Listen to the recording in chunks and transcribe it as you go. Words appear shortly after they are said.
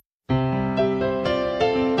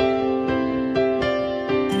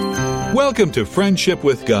Welcome to Friendship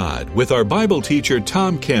with God with our Bible teacher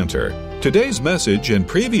Tom Cantor. Today's message and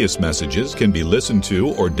previous messages can be listened to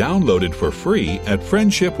or downloaded for free at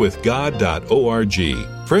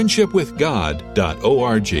friendshipwithgod.org.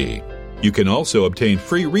 friendshipwithgod.org. You can also obtain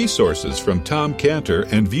free resources from Tom Cantor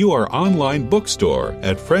and view our online bookstore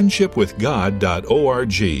at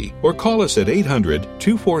friendshipwithgod.org or call us at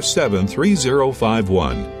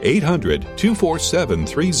 800-247-3051.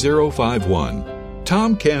 800-247-3051.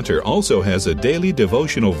 Tom Cantor also has a daily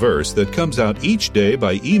devotional verse that comes out each day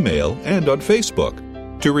by email and on Facebook.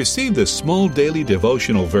 To receive the small daily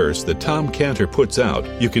devotional verse that Tom Cantor puts out,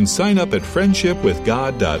 you can sign up at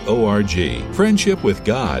friendshipwithgod.org,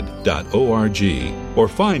 friendshipwithgod.org, or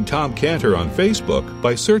find Tom Cantor on Facebook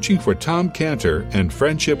by searching for Tom Cantor and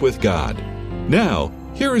Friendship with God. Now,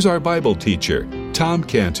 here is our Bible teacher, Tom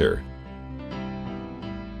Cantor.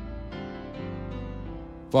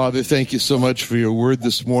 Father, thank you so much for your word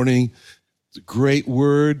this morning. It's a great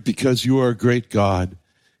word because you are a great God.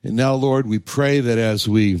 And now, Lord, we pray that as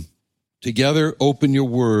we together open your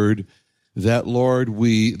word, that, Lord,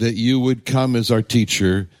 that you would come as our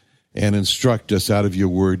teacher and instruct us out of your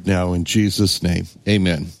word now in Jesus' name.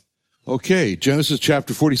 Amen. Okay, Genesis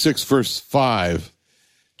chapter 46, verse 5.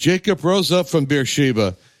 Jacob rose up from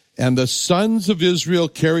Beersheba, and the sons of Israel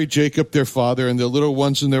carried Jacob their father and their little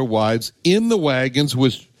ones and their wives in the wagons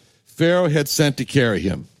which Pharaoh had sent to carry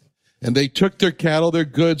him. And they took their cattle, their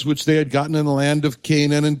goods, which they had gotten in the land of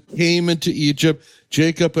Canaan, and came into Egypt,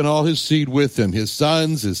 Jacob and all his seed with him, his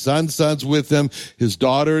sons' sons with him, his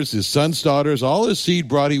daughters, his sons' daughters, all his seed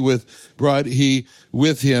brought he with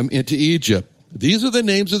him into Egypt. These are the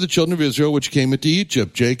names of the children of Israel which came into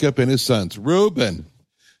Egypt, Jacob and his sons. Reuben,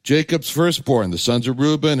 Jacob's firstborn, the sons of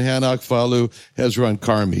Reuben, Hanok, Phalu, Hezron,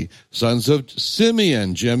 Carmi. Sons of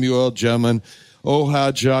Simeon, Jemuel, Jeman,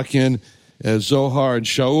 Ohad, Jachin, Zohar, and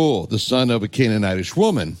Shaul, the son of a Canaanitish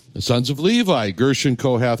woman. The sons of Levi, Gershon,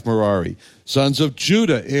 Kohath, Merari. Sons of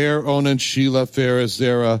Judah, Onan, Shelah, Pharez,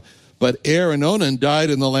 Zerah. But and Onan died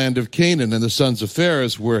in the land of Canaan, and the sons of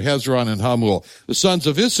Pharez were Hezron and Hamul. The sons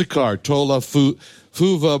of Issachar, Tola,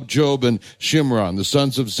 Phuvah, Job, and Shimron. The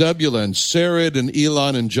sons of Zebulun, Sered, and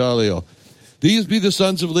Elon, and Jaleel. These be the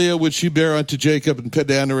sons of Leah, which she bare unto Jacob in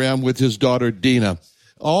Padan Aram with his daughter Dinah.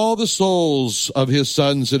 All the souls of his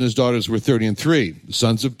sons and his daughters were 33. The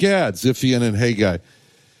sons of Gad, Ziphion, and Haggai.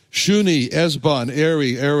 Shuni, Esbon,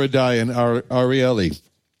 Eri, Eridai, and Arieli.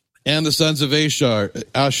 And the sons of Asher,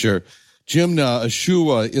 Jimnah,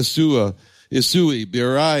 Ashua, Isui,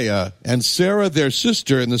 Beriah, and Sarah their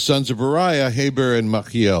sister, and the sons of Beriah, Heber, and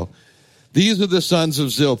Machiel. These are the sons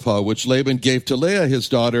of Zilpah, which Laban gave to Leah his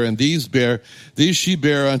daughter, and these she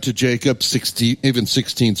bare unto Jacob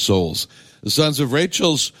 16 souls. The sons of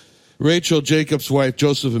Rachel, Jacob's wife,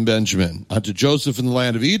 Joseph and Benjamin. Unto Joseph in the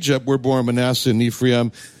land of Egypt were born Manasseh and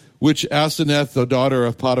Ephraim, which Asenath, the daughter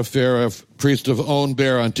of Potiphar, priest of On,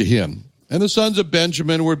 bare unto him. And the sons of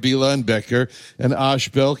Benjamin were Bela and Becher, and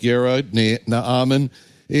Ashbel, Gera, Naaman,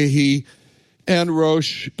 Ehi, and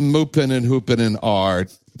Rosh, Mupin, and Hupin, and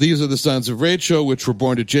Ard. These are the sons of Rachel, which were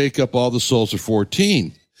born to Jacob. All the souls are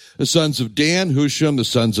 14. The sons of Dan, Husham, the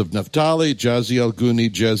sons of Naphtali, Jaziel,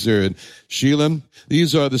 Guni, Jezer, and Shelam.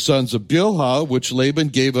 These are the sons of Bilhah, which Laban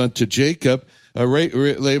gave unto Jacob.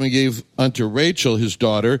 Laban gave unto Rachel his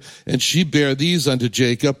daughter, and she bare these unto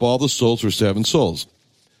Jacob. All the souls were 7 souls.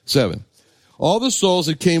 7. All the souls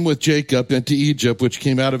that came with Jacob into Egypt, which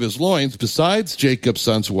came out of his loins, besides Jacob's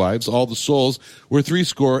sons' wives, all the souls were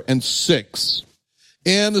 66.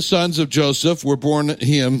 And the sons of Joseph were born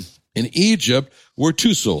him in Egypt were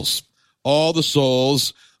 2 souls. All the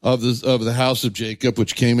souls of the house of Jacob,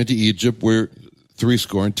 which came into Egypt, were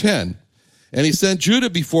 70. And he sent Judah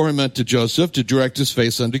before him unto Joseph to direct his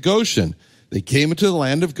face unto Goshen. They came into the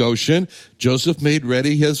land of Goshen. Joseph made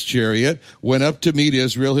ready his chariot, went up to meet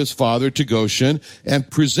Israel his father to Goshen,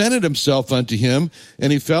 and presented himself unto him.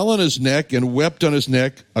 And he fell on his neck and wept on his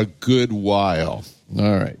neck a good while.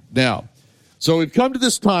 All right. Now, so we've come to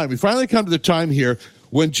this time. We finally come to the time here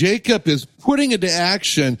when Jacob is putting into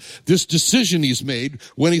action this decision he's made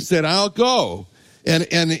when he said, I'll go. And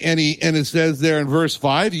it says there in verse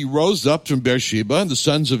 5, he rose up from Beersheba, and the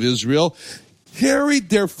sons of Israel carried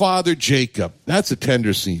their father Jacob. That's a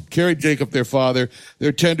tender scene. Carried Jacob their father,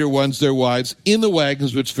 their tender ones, their wives, in the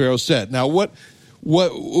wagons which Pharaoh sent. Now,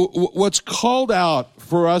 what's called out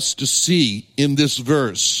for us to see in this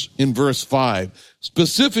verse, in verse 5,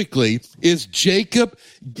 specifically, is Jacob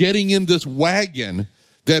getting in this wagon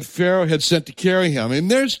that Pharaoh had sent to carry him.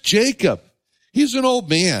 And there's Jacob. He's an old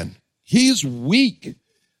man. He's weak,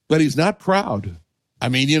 but he's not proud. I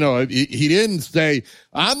mean, he didn't say,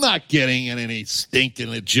 I'm not getting in any stinking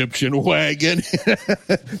Egyptian wagon.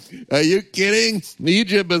 Are you kidding?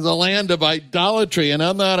 Egypt is a land of idolatry, and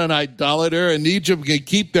I'm not an idolater, and Egypt can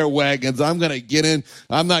keep their wagons. I'm going to get in.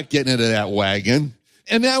 I'm not getting into that wagon.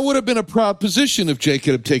 And that would have been a proud position if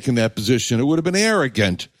Jacob had taken that position. It would have been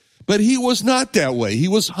arrogant. But he was not that way. He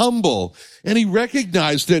was humble, and he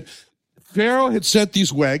recognized that Pharaoh had sent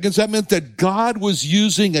these wagons. That meant that God was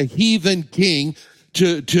using a heathen king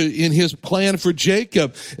to in his plan for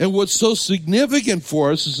Jacob. And what's so significant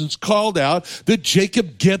for us is it's called out that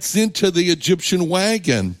Jacob gets into the Egyptian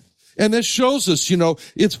wagon. And this shows us,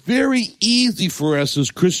 it's very easy for us as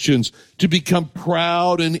Christians to become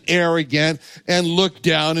proud and arrogant and look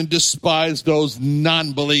down and despise those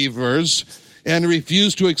non-believers and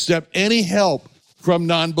refuse to accept any help from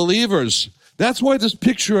non-believers. That's why this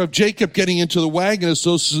picture of Jacob getting into the wagon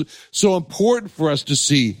is so important for us to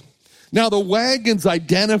see. Now, the wagon's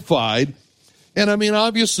identified, and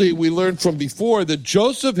obviously we learned from before that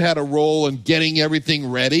Joseph had a role in getting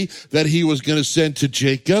everything ready that he was going to send to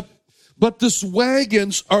Jacob. But these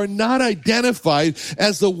wagons are not identified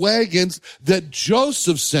as the wagons that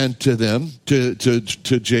Joseph sent to them, to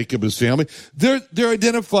Jacob and his family. They're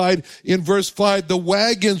identified in verse 5, the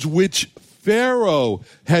wagons which Pharaoh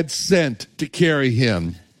had sent to carry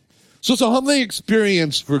him. So it's a humbling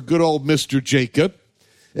experience for good old Mr. Jacob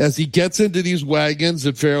as he gets into these wagons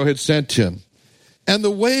that Pharaoh had sent him. And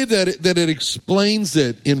the way that it explains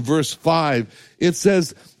it in verse 5, it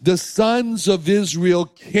says, the sons of Israel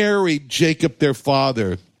carried Jacob their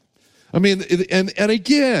father. And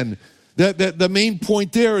again, that the main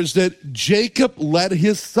point there is that Jacob let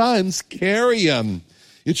his sons carry him.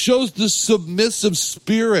 It shows the submissive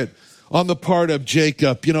spirit on the part of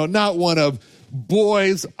Jacob. Not one of,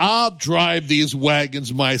 boys, I'll drive these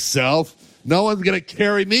wagons myself. No one's going to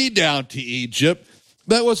carry me down to Egypt.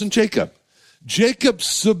 That wasn't Jacob. Jacob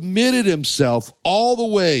submitted himself all the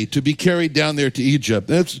way to be carried down there to Egypt.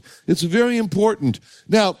 It's very important.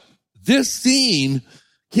 Now, this scene,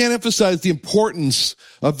 can't emphasize the importance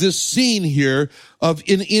of this scene here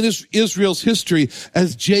in Israel's history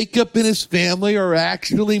as Jacob and his family are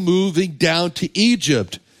actually moving down to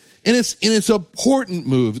Egypt. And it's an important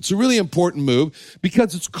move. It's a really important move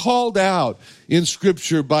because it's called out in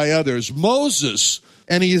Scripture by others. Moses,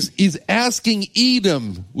 and he's asking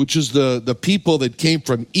Edom, which is the people that came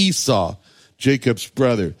from Esau, Jacob's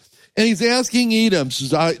brother. And he's asking Edom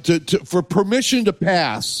for permission to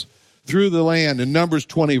pass through the land in Numbers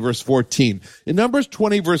 20, verse 14. In Numbers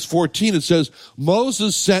 20, verse 14, it says,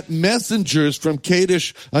 Moses sent messengers from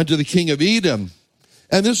Kadesh unto the king of Edom.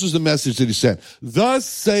 And this was the message that he sent. Thus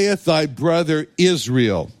saith thy brother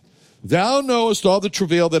Israel, thou knowest all the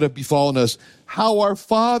travail that hath befallen us, how our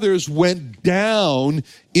fathers went down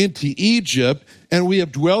into Egypt, and we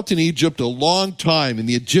have dwelt in Egypt a long time, and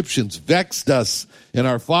the Egyptians vexed us and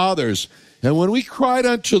our fathers. And when we cried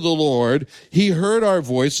unto the Lord, he heard our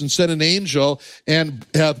voice and sent an angel and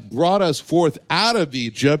hath brought us forth out of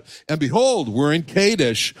Egypt. And behold, we're in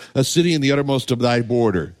Kadesh, a city in the uttermost of thy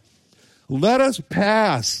border. Let us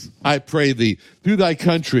pass, I pray thee, through thy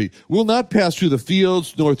country. We'll not pass through the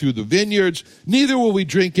fields, nor through the vineyards, neither will we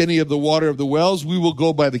drink any of the water of the wells. We will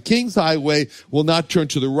go by the king's highway, will not turn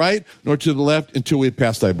to the right, nor to the left, until we have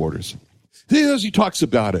passed thy borders. As he talks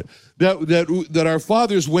about it, that our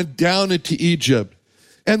fathers went down into Egypt.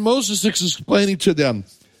 And Moses is explaining to them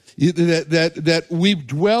that we've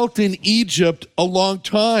dwelt in Egypt a long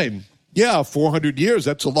time. Yeah, 400 years,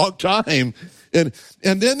 that's a long time. And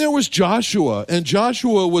then there was Joshua, and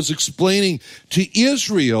Joshua was explaining to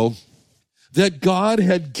Israel that God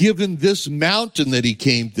had given this mountain that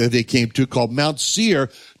they came to, called Mount Seir,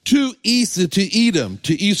 to Edom,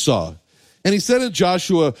 to Esau. And he said in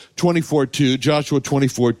Joshua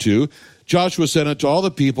 24:2, Joshua said unto all the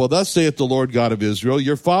people, thus saith the Lord God of Israel,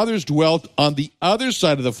 your fathers dwelt on the other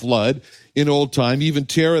side of the flood in old time, even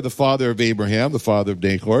Terah, the father of Abraham, the father of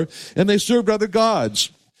Nahor, and they served other gods.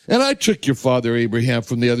 And I took your father Abraham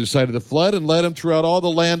from the other side of the flood and led him throughout all the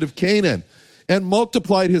land of Canaan and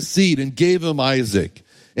multiplied his seed and gave him Isaac.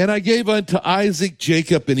 And I gave unto Isaac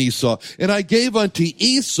Jacob and Esau. And I gave unto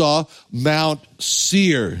Esau Mount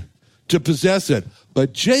Seir to possess it.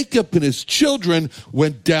 But Jacob and his children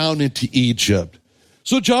went down into Egypt.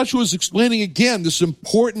 So Joshua is explaining again this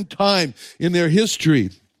important time in their history.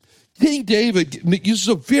 King David uses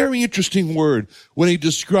a very interesting word when he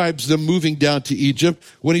describes them moving down to Egypt,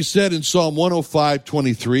 when he said in Psalm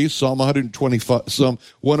 105:23, Psalm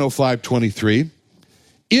 105:23,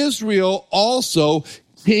 Israel also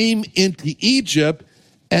came into Egypt,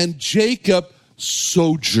 and Jacob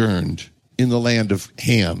sojourned in the land of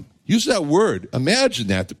Ham. Use that word. Imagine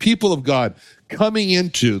that. The people of God moving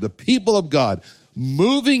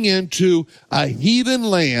into a heathen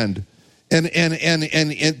land and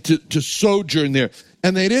to sojourn there.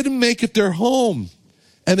 And they didn't make it their home.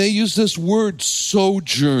 And they use this word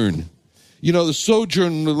sojourn. You know, the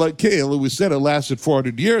sojourn, like we said, it lasted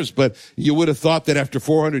 400 years, but you would have thought that after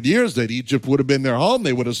 400 years that Egypt would have been their home.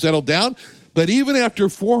 They would have settled down. But even after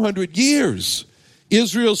 400 years,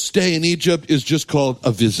 Israel's stay in Egypt is just called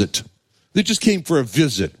a visit. They just came for a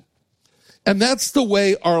visit. And that's the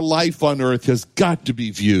way our life on earth has got to be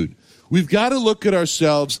viewed. We've got to look at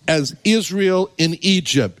ourselves as Israel in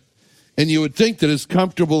Egypt. And you would think that as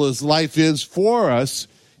comfortable as life is for us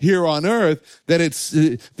here on earth, that it's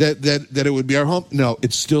that it would be our home. No,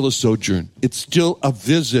 it's still a sojourn. It's still a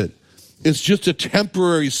visit. It's just a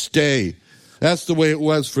temporary stay. That's the way it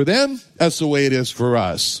was for them. That's the way it is for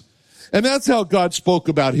us. And that's how God spoke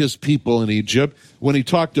about his people in Egypt when he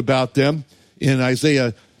talked about them in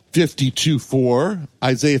Isaiah 52:4.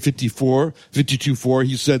 Isaiah 52:4,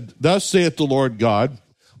 he said, "Thus saith the Lord God,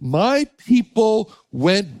 my people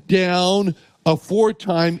went down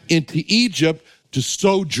aforetime into Egypt to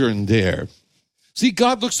sojourn there." See,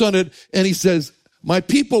 God looks on it and he says, my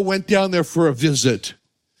people went down there for a visit,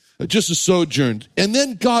 just a sojourn. And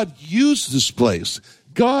then God used this place.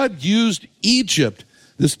 God used Egypt,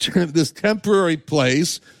 this temporary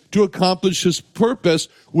place, to accomplish his purpose,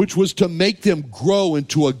 which was to make them grow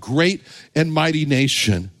into a great and mighty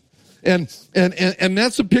nation. And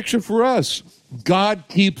that's a picture for us. God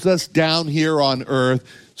keeps us down here on earth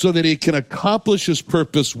so that he can accomplish his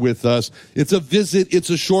purpose with us. It's a visit. It's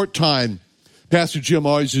a short time. Pastor Jim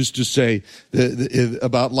always used to say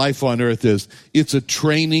about life on earth is, it's a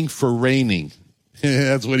training for reigning.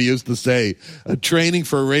 That's what he used to say, a training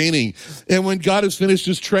for reigning. And when God has finished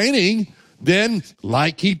his training, then,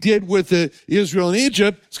 like he did with Israel and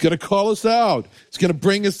Egypt, he's going to call us out. He's going to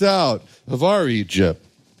bring us out of our Egypt.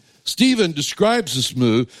 Stephen describes this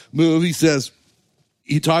move. He says,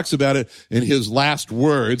 he talks about it in his last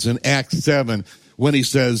words in Acts 7, when he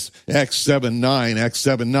says, Acts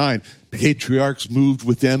 7:9, patriarchs moved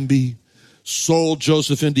with envy, sold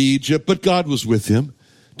Joseph into Egypt, but God was with him,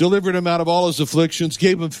 delivered him out of all his afflictions,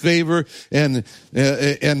 gave him favor and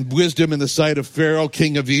wisdom in the sight of Pharaoh,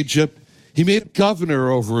 king of Egypt. He made him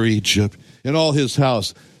governor over Egypt and all his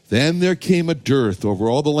house. Then there came a dearth over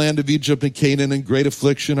all the land of Egypt and Canaan, and great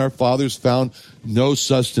affliction. Our fathers found no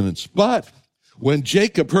sustenance. But when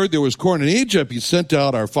Jacob heard there was corn in Egypt, he sent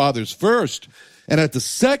out our fathers first. And at the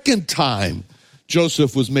second time,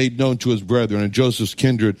 Joseph was made known to his brethren, and Joseph's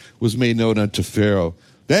kindred was made known unto Pharaoh.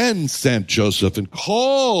 Then sent Joseph and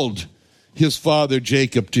called his father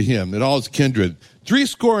Jacob to him and all his kindred,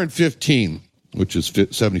 75, which is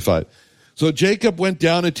 75. So Jacob went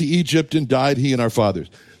down into Egypt and died, he and our fathers.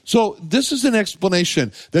 So this is an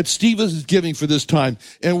explanation that Stephen is giving for this time.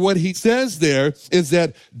 And what he says there is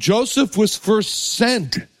that Joseph was first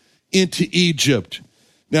sent into Egypt.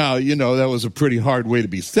 Now, you know, that was a pretty hard way to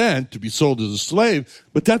be sent, to be sold as a slave,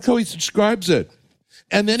 but that's how he describes it.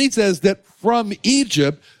 And then he says that from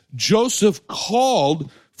Egypt, Joseph called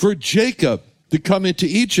for Jacob to come into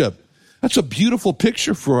Egypt. That's a beautiful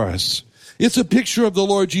picture for us. It's a picture of the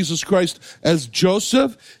Lord Jesus Christ as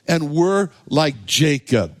Joseph, and we're like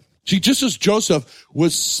Jacob. See, just as Joseph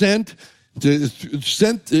was sent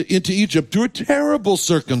into Egypt through a terrible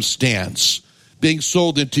circumstance, being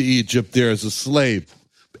sold into Egypt there as a slave.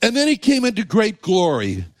 And then he came into great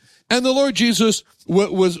glory. And the Lord Jesus,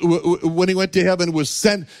 when he went to heaven, was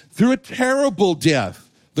sent through a terrible death,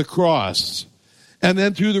 the cross. And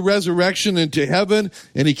then through the resurrection into heaven,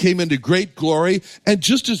 and he came into great glory. And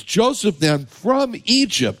just as Joseph then from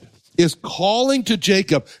Egypt is calling to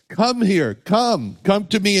Jacob, come here, come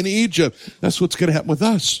to me in Egypt. That's what's going to happen with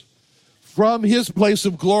us. From his place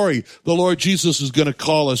of glory, the Lord Jesus is going to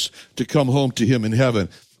call us to come home to him in heaven.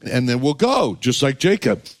 And then we'll go, just like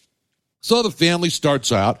Jacob. So the family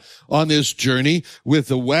starts out on this journey with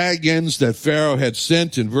the wagons that Pharaoh had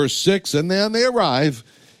sent in verse 6, and then they arrive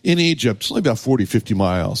in Egypt. It's only about 40, 50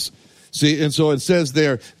 miles. See, and so it says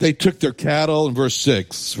there, they took their cattle in verse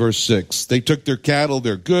 6. They took their cattle,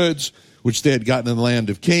 their goods, which they had gotten in the land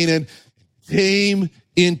of Canaan, came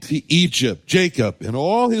into Egypt. Jacob and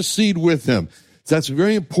all his seed with him. So that's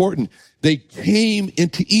very important. They came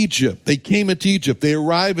into Egypt. They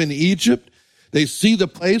arrive in Egypt. They see the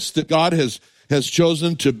place that God has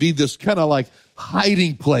chosen to be this kind of like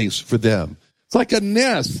hiding place for them. It's like a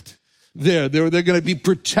nest. They're going to be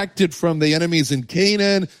protected from the enemies in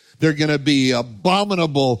Canaan. They're going to be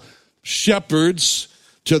abominable shepherds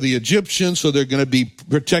to the Egyptians, so they're going to be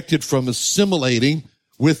protected from assimilating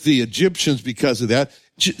with the Egyptians because of that.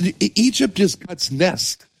 Egypt is God's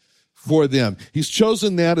nest for them. He's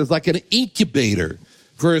chosen that as like an incubator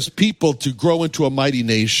for his people to grow into a mighty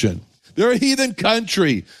nation. They're a heathen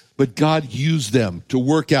country, but God used them to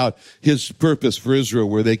work out his purpose for Israel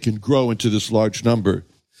where they can grow into this large number.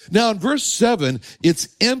 Now in verse 7, it's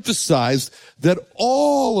emphasized that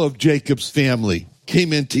all of Jacob's family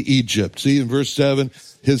came into Egypt. See in verse 7,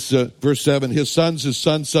 his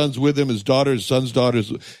sons with him, his daughters, sons,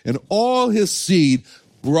 daughters, and all his seed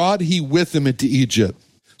brought he with him into Egypt.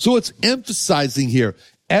 So it's emphasizing here,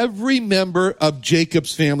 every member of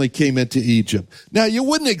Jacob's family came into Egypt. Now, you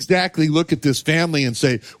wouldn't exactly look at this family and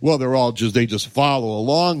say, well, they just follow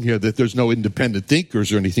along here, that there's no independent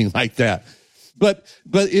thinkers or anything like that. But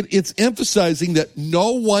it's emphasizing that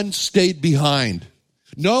no one stayed behind.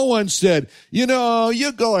 No one said, you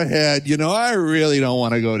go ahead. I really don't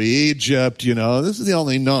want to go to Egypt. This is the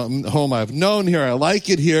only home I've known here. I like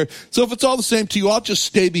it here. So if it's all the same to you, I'll just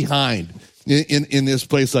stay behind in this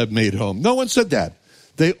place I've made home. No one said that.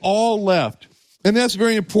 They all left. And that's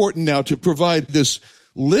very important now to provide this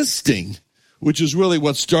listing, which is really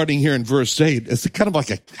what's starting here in verse 8. It's kind of like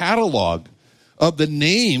a catalog of the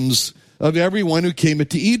names of everyone who came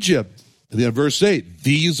into Egypt. And then verse 8,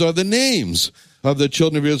 these are the names of the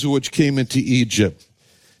children of Israel which came into Egypt.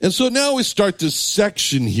 And so now we start this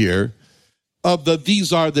section here of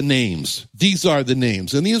these are the names. These are the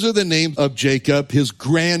names. And these are the names of Jacob, his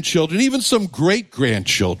grandchildren, even some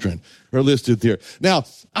great-grandchildren are listed there. Now,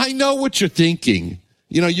 I know what you're thinking.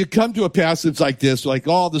 You come to a passage like this, like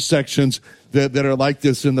all the sections that are like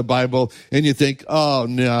this in the Bible, and you think, oh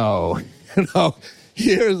no,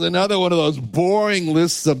 here's another one of those boring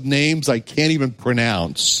lists of names I can't even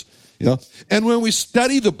pronounce. And when we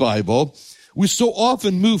study the Bible, we so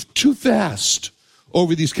often move too fast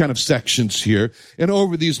over these kind of sections here and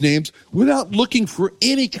over these names without looking for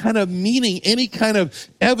any kind of meaning, any kind of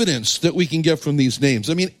evidence that we can get from these names.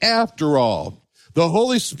 I mean, after all, the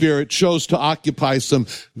Holy Spirit chose to occupy some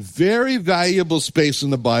very valuable space in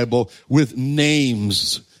the Bible with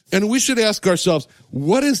names. And we should ask ourselves,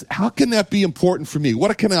 how can that be important for me?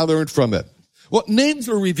 What can I learn from it? Well, names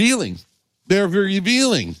are revealing. They're very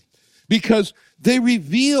revealing because they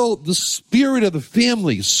reveal the spirit of the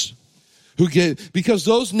families because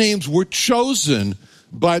those names were chosen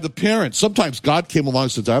by the parents. Sometimes God came along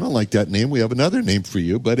and says, I don't like that name. We have another name for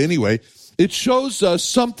you. But anyway, it shows us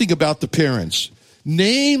something about the parents.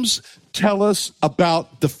 Names tell us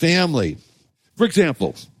about the family. For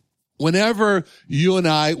example, whenever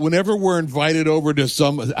we're invited over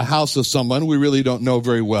to a house of someone we really don't know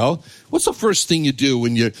very well, what's the first thing you do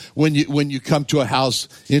when you come to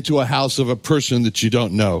into a house of a person that you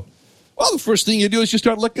don't know? Well, the first thing you do is you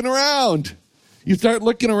start looking around. You try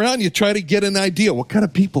to get an idea. What kind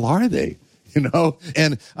of people are they?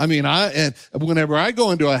 And I mean, whenever I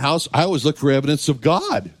go into a house, I always look for evidence of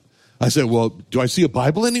God. I say, well, do I see a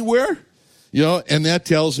Bible anywhere? And that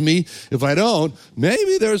tells me if I don't,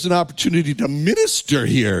 maybe there's an opportunity to minister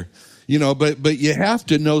here, but you have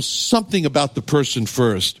to know something about the person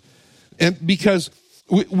first. And because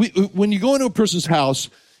when you go into a person's house,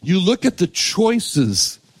 you look at the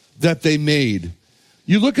choices that they made.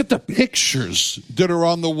 You look at the pictures that are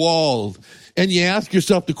on the wall and you ask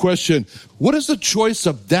yourself the question, what does the choice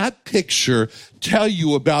of that picture tell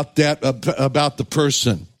you about the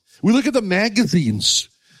person? We look at the magazines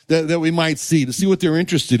that we might see to see what they're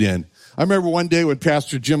interested in. I remember one day when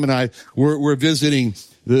Pastor Jim and I were visiting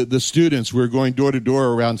the students. We were going door to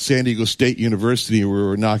door around San Diego State University. We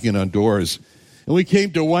were knocking on doors. And we came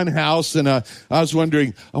to one house, and I was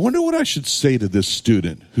wondering, I wonder what I should say to this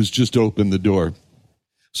student who's just opened the door.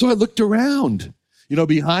 So I looked around,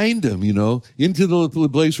 behind him, into the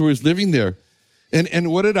place where he was living there.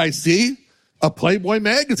 And what did I see? A Playboy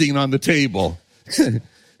magazine on the table.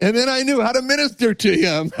 And then I knew how to minister to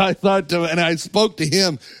him. And I spoke to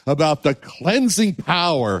him about the cleansing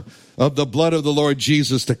power of the blood of the Lord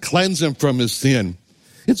Jesus to cleanse him from his sin.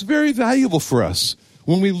 It's very valuable for us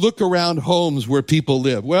when we look around homes where people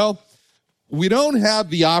live. Well, we don't have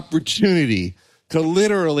the opportunity to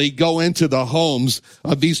literally go into the homes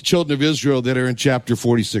of these children of Israel that are in chapter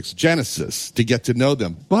 46, Genesis, to get to know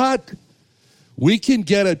them. But we can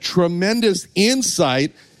get a tremendous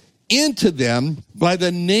insight into them by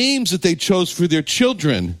the names that they chose for their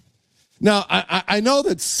children. Now, I know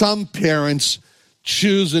that some parents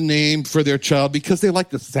choose a name for their child because they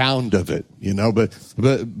like the sound of it,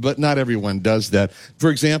 but not everyone does that. For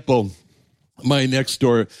example, my next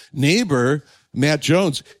door neighbor, Matt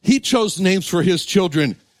Jones, he chose names for his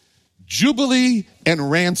children, Jubilee and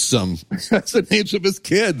Ransom. That's the names of his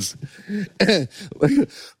kids.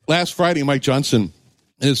 Last Friday, Mike Johnson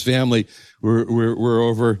and his family were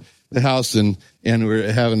over the house, and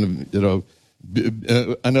we're having,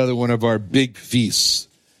 another one of our big feasts.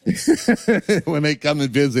 When they come and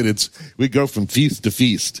visit, we go from feast to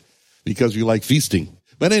feast because we like feasting.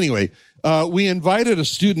 But anyway, we invited a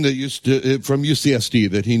student that from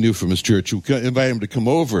UCSD that he knew from his church. We invited him to come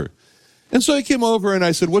over. And so he came over and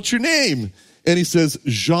I said, "What's your name?" And he says,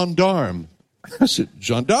 "Gendarme." I said,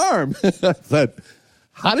 "Gendarme?" I thought,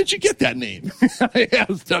 "How did you get that name?" I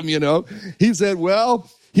asked him, He said, "Well,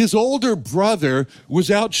 his older brother was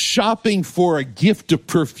out shopping for a gift of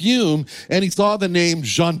perfume, and he saw the name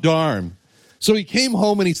Gendarme. So he came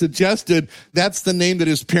home and he suggested that's the name that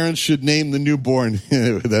his parents should name the newborn."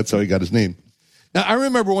 That's how he got his name. Now, I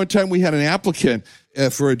remember one time we had an applicant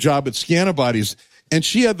for a job at Scantibodies, and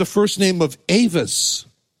she had the first name of Avis.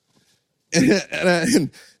 And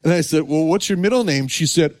I said, "Well, what's your middle name?" She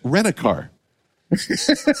said, "Rent-a-car."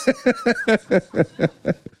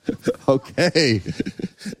 Okay.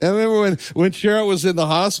 I remember when Cheryl was in the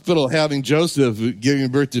hospital having Joseph, giving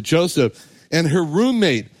birth to Joseph, and her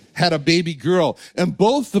roommate had a baby girl, and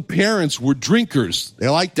both the parents were drinkers. They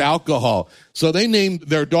liked alcohol. So they named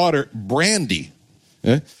their daughter Brandy.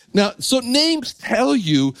 Now, so names tell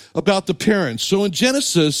you about the parents. So in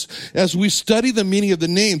Genesis, as we study the meaning of the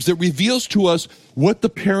names, it reveals to us what the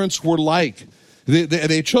parents were like.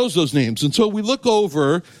 They chose those names. And so we look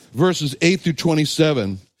over verses 8 through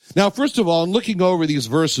 27. Now, first of all, in looking over these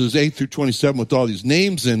verses 8 through 27 with all these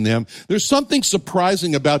names in them, there's something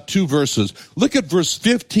surprising about two verses. Look at verse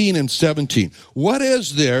 15 and 17. What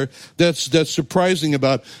is there that's surprising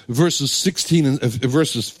about verses 15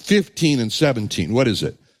 and 17? What is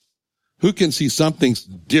it? Who can see something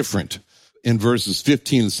different in verses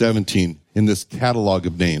 15 and 17 in this catalog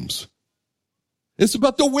of names? It's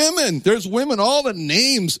about the women. There's women. All the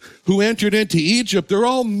names who entered into Egypt, they're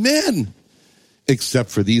all men. Except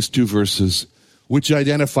for these two verses, which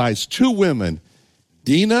identifies two women,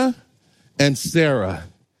 Dinah and Sarah.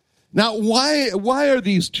 Now, why are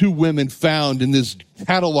these two women found in this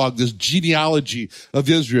catalog, this genealogy of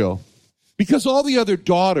Israel? Because all the other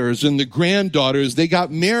daughters and the granddaughters, they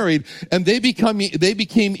got married and they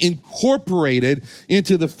became incorporated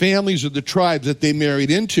into the families of the tribes that they married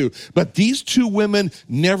into. But these two women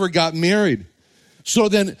never got married. So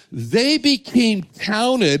then they became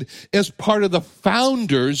counted as part of the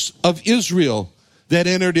founders of Israel that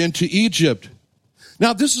entered into Egypt.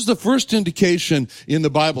 Now, this is the first indication in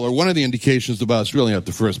the Bible, or one of the indications in the Bible. It's really not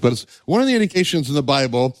the first, but it's one of the indications in the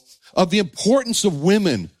Bible of the importance of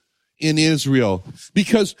women in Israel,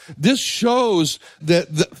 because this shows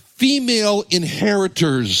that the female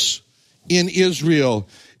inheritors in Israel,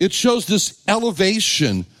 it shows this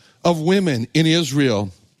elevation of women in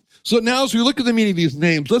Israel. So now as we look at the meaning of these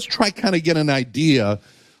names, let's try kind of get an idea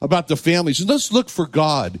about the families. And let's look for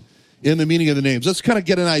God in the meaning of the names. Let's kind of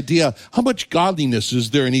get an idea how much godliness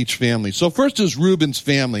is there in each family. So first is Reuben's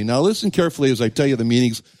family. Now listen carefully as I tell you the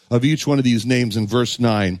meanings of each one of these names in verse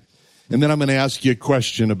 9. And then I'm going to ask you a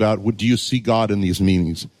question about, do you see God in these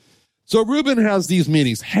meanings? So Reuben has these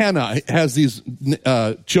meanings. Hannah has these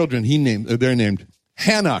children. They're named.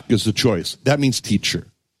 Hanok is the choice. That means teacher.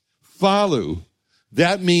 Phalu,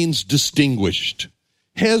 that means distinguished.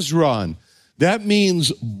 Hezron, that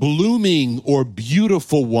means blooming or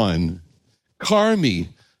beautiful one. Carmi,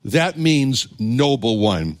 that means noble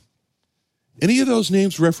one. Any of those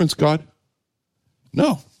names reference God?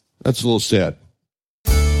 No. That's a little sad.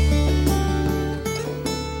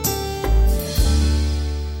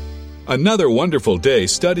 Another wonderful day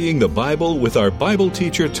studying the Bible with our Bible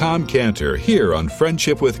teacher Tom Cantor here on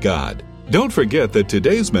Friendship with God. Don't forget that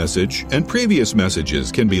today's message and previous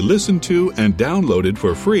messages can be listened to and downloaded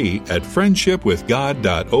for free at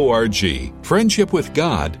friendshipwithgod.org.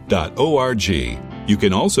 friendshipwithgod.org. You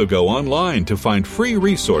can also go online to find free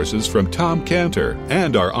resources from Tom Cantor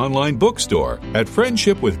and our online bookstore at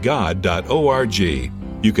friendshipwithgod.org.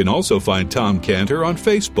 You can also find Tom Cantor on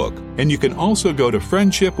Facebook, and you can also go to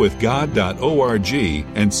friendshipwithgod.org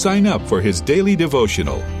and sign up for his daily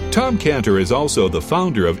devotional. Tom Cantor is also the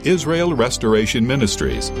founder of Israel Restoration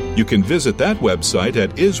Ministries. You can visit that website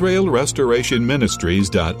at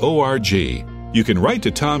israelrestorationministries.org. You can write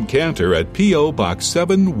to Tom Cantor at P.O. Box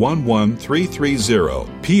 711330,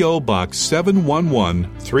 P.O. Box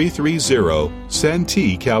 711330,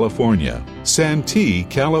 Santee, California. Santee,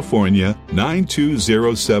 California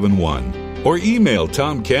 92071. Or email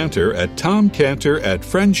Tom Cantor at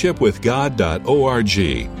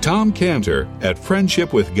tomcantor@friendshipwithgod.org. Tom Cantor at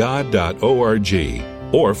friendshipwithgod.org.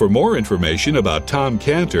 Or for more information about Tom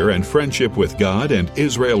Cantor and Friendship with God and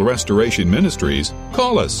Israel Restoration Ministries,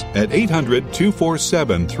 call us at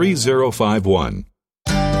 800-247-3051.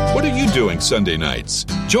 you doing Sunday nights?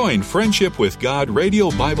 Join Friendship with God radio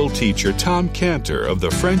Bible teacher Tom Cantor of the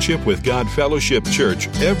Friendship with God Fellowship Church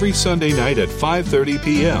every Sunday night at 5:30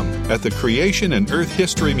 p.m. at the Creation and Earth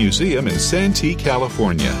History Museum in Santee,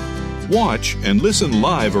 California. Watch and listen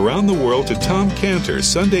live around the world to Tom Cantor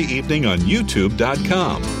Sunday evening on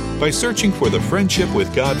YouTube.com by searching for the Friendship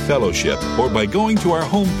with God Fellowship or by going to our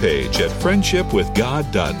homepage at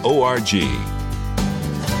friendshipwithgod.org.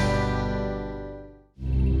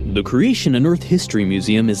 The Creation and Earth History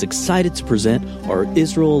Museum is excited to present our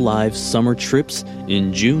Israel Alive summer trips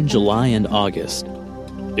in June, July, and August.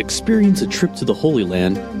 Experience a trip to the Holy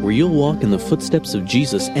Land where you'll walk in the footsteps of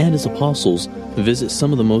Jesus and his apostles, visit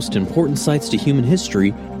some of the most important sites to human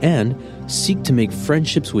history, and seek to make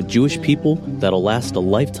friendships with Jewish people that'll last a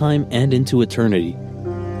lifetime and into eternity.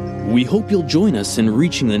 We hope you'll join us in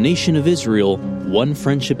reaching the nation of Israel one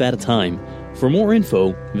friendship at a time. For more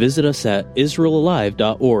info, visit us at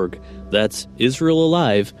israelalive.org. That's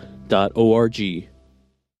israelalive.org.